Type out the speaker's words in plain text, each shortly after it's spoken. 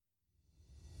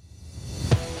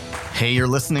Hey, you're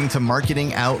listening to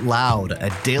Marketing Out Loud,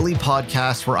 a daily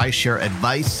podcast where I share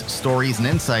advice, stories, and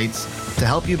insights to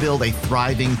help you build a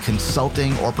thriving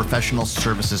consulting or professional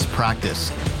services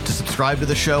practice. To subscribe to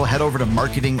the show, head over to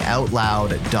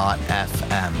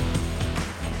marketingoutloud.fm.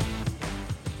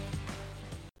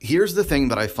 Here's the thing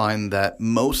that I find that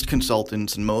most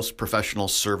consultants and most professional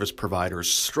service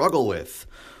providers struggle with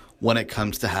when it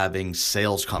comes to having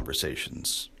sales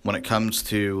conversations, when it comes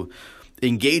to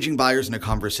engaging buyers in a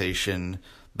conversation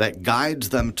that guides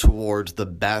them towards the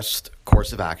best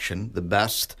course of action, the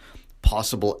best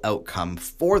possible outcome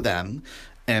for them,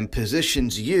 and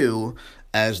positions you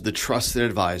as the trusted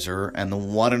advisor and the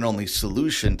one and only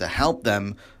solution to help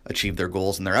them achieve their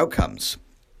goals and their outcomes.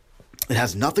 It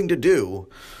has nothing to do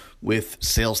with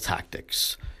sales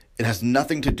tactics. It has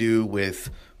nothing to do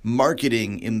with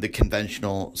marketing in the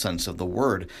conventional sense of the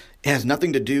word. It has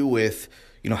nothing to do with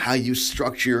how you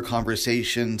structure your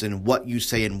conversations and what you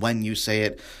say and when you say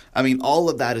it. I mean, all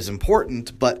of that is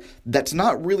important, but that's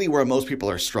not really where most people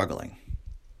are struggling.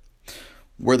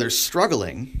 Where they're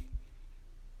struggling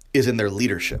is in their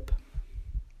leadership,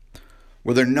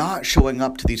 where they're not showing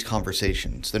up to these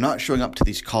conversations. They're not showing up to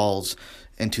these calls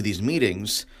and to these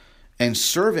meetings and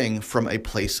serving from a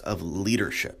place of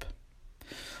leadership.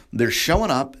 They're showing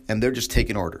up and they're just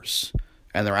taking orders,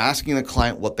 and they're asking the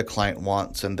client what the client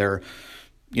wants, and they're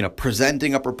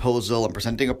presenting a proposal and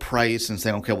presenting a price and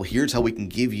saying, okay, well, here's how we can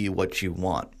give you what you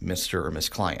want, Mr. or Miss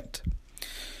Client.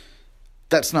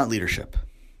 That's not leadership.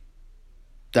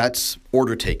 That's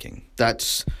order taking.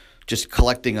 That's just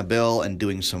collecting a bill and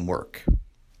doing some work.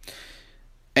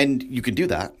 And you can do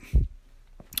that,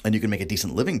 and you can make a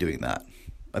decent living doing that,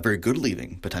 a very good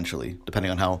living, potentially, depending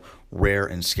on how rare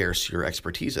and scarce your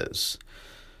expertise is.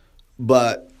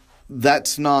 But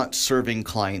that's not serving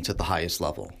clients at the highest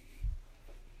level.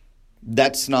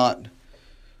 That's not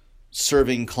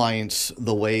serving clients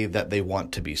the way that they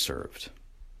want to be served.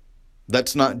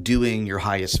 That's not doing your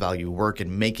highest value work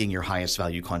and making your highest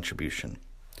value contribution.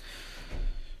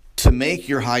 To make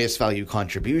your highest value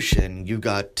contribution, you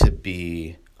got to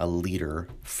be a leader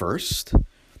first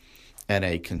and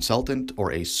a consultant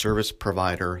or a service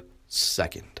provider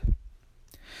second.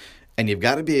 And you've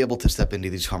got to be able to step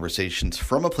into these conversations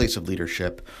from a place of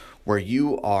leadership where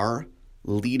you are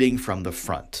leading from the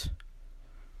front,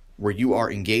 where you are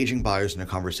engaging buyers in a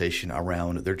conversation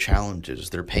around their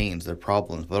challenges, their pains, their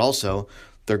problems, but also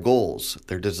their goals,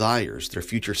 their desires, their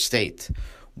future state,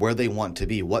 where they want to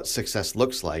be, what success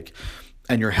looks like.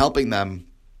 And you're helping them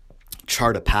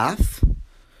chart a path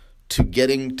to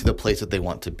getting to the place that they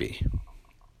want to be.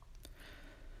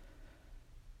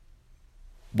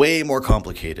 Way more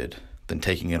complicated than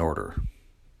taking an order.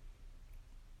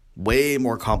 Way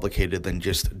more complicated than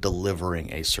just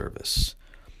delivering a service.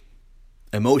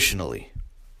 Emotionally,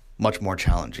 much more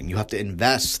challenging. You have to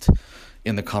invest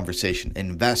in the conversation,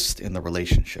 invest in the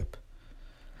relationship.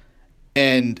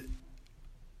 And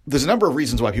there's a number of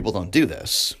reasons why people don't do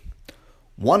this.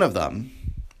 One of them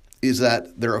is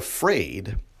that they're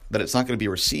afraid that it's not going to be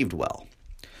received well.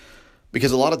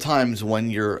 Because a lot of times when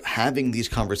you're having these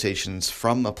conversations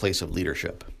from a place of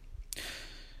leadership,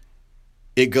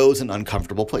 it goes in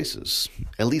uncomfortable places,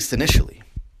 at least initially.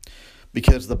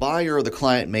 Because the buyer or the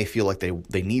client may feel like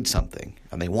they need something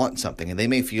and they want something, and they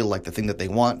may feel like the thing that they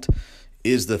want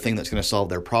is the thing that's going to solve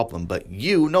their problem, but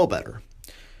you know better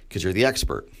because you're the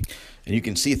expert and you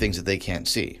can see things that they can't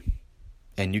see,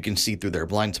 and you can see through their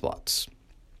blind spots.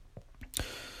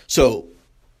 So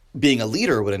being a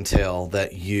leader would entail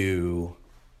that you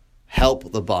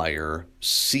help the buyer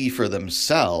see for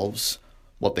themselves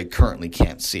what they currently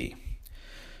can't see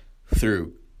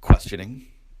through questioning,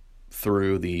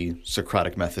 through the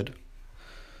Socratic method,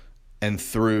 and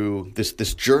through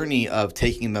this journey of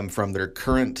taking them from their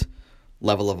current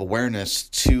level of awareness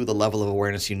to the level of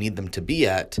awareness you need them to be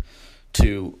at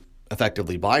to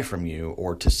effectively buy from you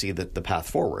or to see the path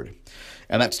forward.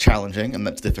 And that's challenging and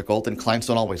that's difficult, and clients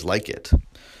don't always like it.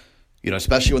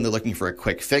 Especially when they're looking for a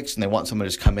quick fix and they want someone to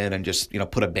just come in and just,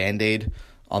 put a Band-Aid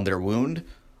on their wound.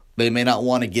 They may not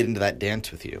want to get into that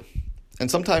dance with you. And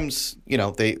sometimes,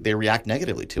 they react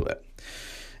negatively to it.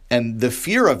 And the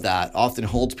fear of that often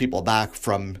holds people back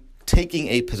from taking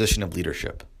a position of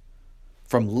leadership,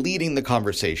 from leading the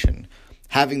conversation,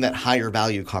 having that higher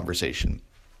value conversation,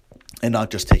 and not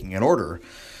just taking an order.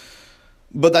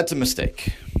 But that's a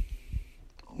mistake,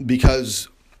 because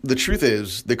the truth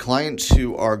is the clients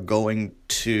who are going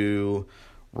to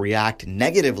react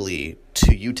negatively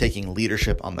to you taking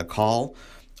leadership on the call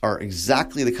are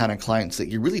exactly the kind of clients that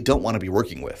you really don't want to be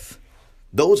working with.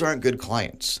 Those aren't good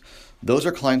clients. Those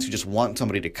are clients who just want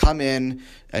somebody to come in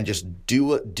and just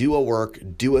do a work,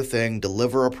 do a thing,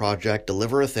 deliver a project,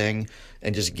 deliver a thing,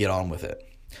 and just get on with it.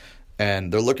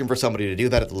 And they're looking for somebody to do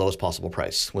that at the lowest possible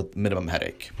price with minimum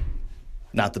headache.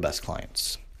 Not the best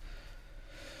clients.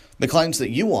 The clients that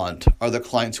you want are the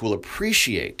clients who will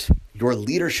appreciate your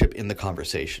leadership in the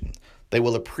conversation. They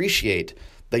will appreciate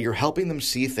that you're helping them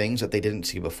see things that they didn't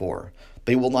see before.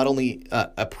 They will not only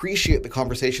appreciate the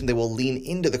conversation, they will lean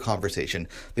into the conversation.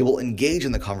 They will engage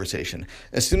in the conversation.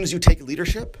 As soon as you take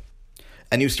leadership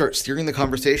and you start steering the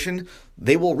conversation,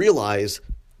 they will realize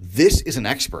this is an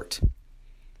expert.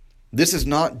 This is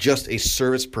not just a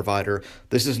service provider.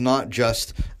 This is not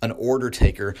just an order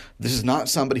taker. This is not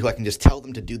somebody who I can just tell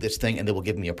them to do this thing and they will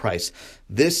give me a price.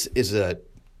 This is an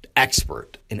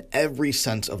expert in every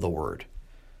sense of the word.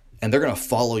 And they're going to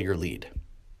follow your lead.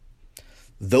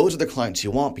 Those are the clients you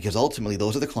want, because ultimately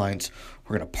those are the clients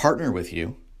who are going to partner with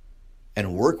you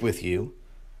and work with you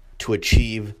to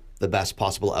achieve the best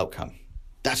possible outcome.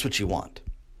 That's what you want.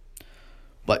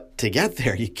 But to get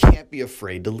there, you can't be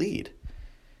afraid to lead.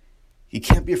 You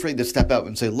can't be afraid to step out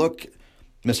and say, look,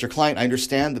 Mr. Client, I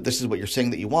understand that this is what you're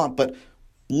saying that you want, but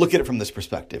look at it from this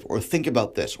perspective, or think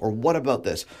about this, or what about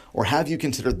this, or have you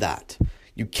considered that?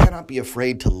 You cannot be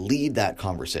afraid to lead that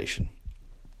conversation.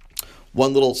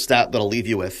 One little stat that I'll leave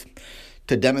you with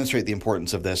to demonstrate the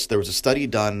importance of this. There was a study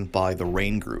done by the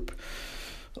RAIN Group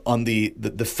on the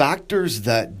factors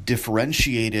that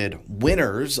differentiated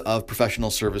winners of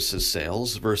professional services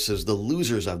sales versus the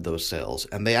losers of those sales.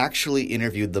 And they actually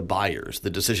interviewed the buyers, the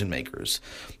decision makers,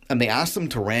 and they asked them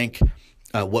to rank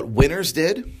what winners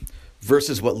did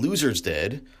versus what losers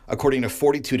did according to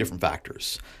 42 different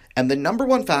factors. And the number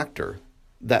one factor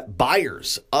that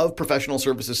buyers of professional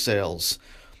services sales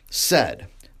said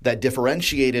that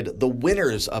differentiated the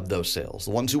winners of those sales,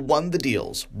 the ones who won the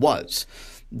deals, was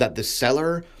that the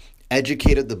seller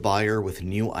educated the buyer with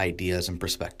new ideas and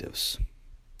perspectives.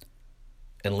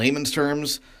 In layman's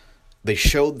terms, they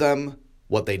showed them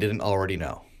what they didn't already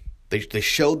know. They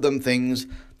showed them things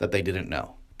that they didn't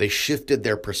know. They shifted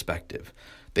their perspective.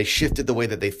 They shifted the way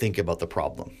that they think about the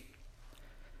problem.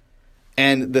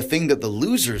 And the thing that the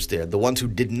losers did, the ones who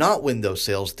did not win those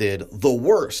sales did the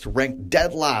worst, ranked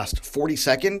dead last,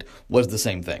 42nd, was the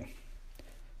same thing.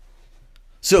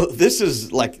 So this is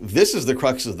the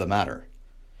crux of the matter.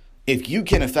 If you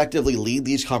can effectively lead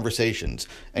these conversations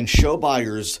and show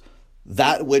buyers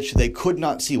that which they could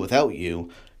not see without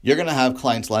you, you're going to have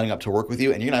clients lining up to work with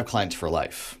you, and you're going to have clients for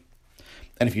life.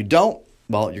 And if you don't,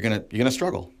 well, you're going to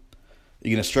struggle.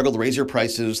 You're going to struggle to raise your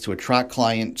prices, to attract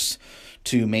clients,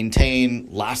 to maintain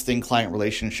lasting client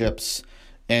relationships,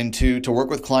 and to work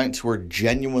with clients who are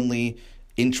genuinely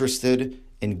interested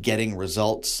in getting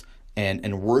results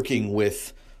and working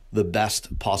with the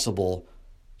best possible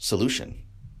solution,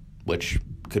 which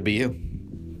could be you.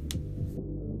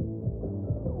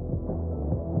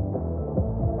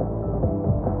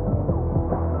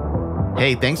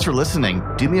 Hey, thanks for listening.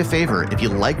 Do me a favor, if you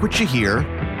like what you hear,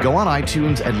 go on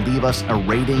iTunes and leave us a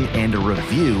rating and a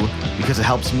review, because it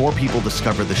helps more people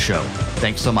discover the show.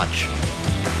 Thanks so much.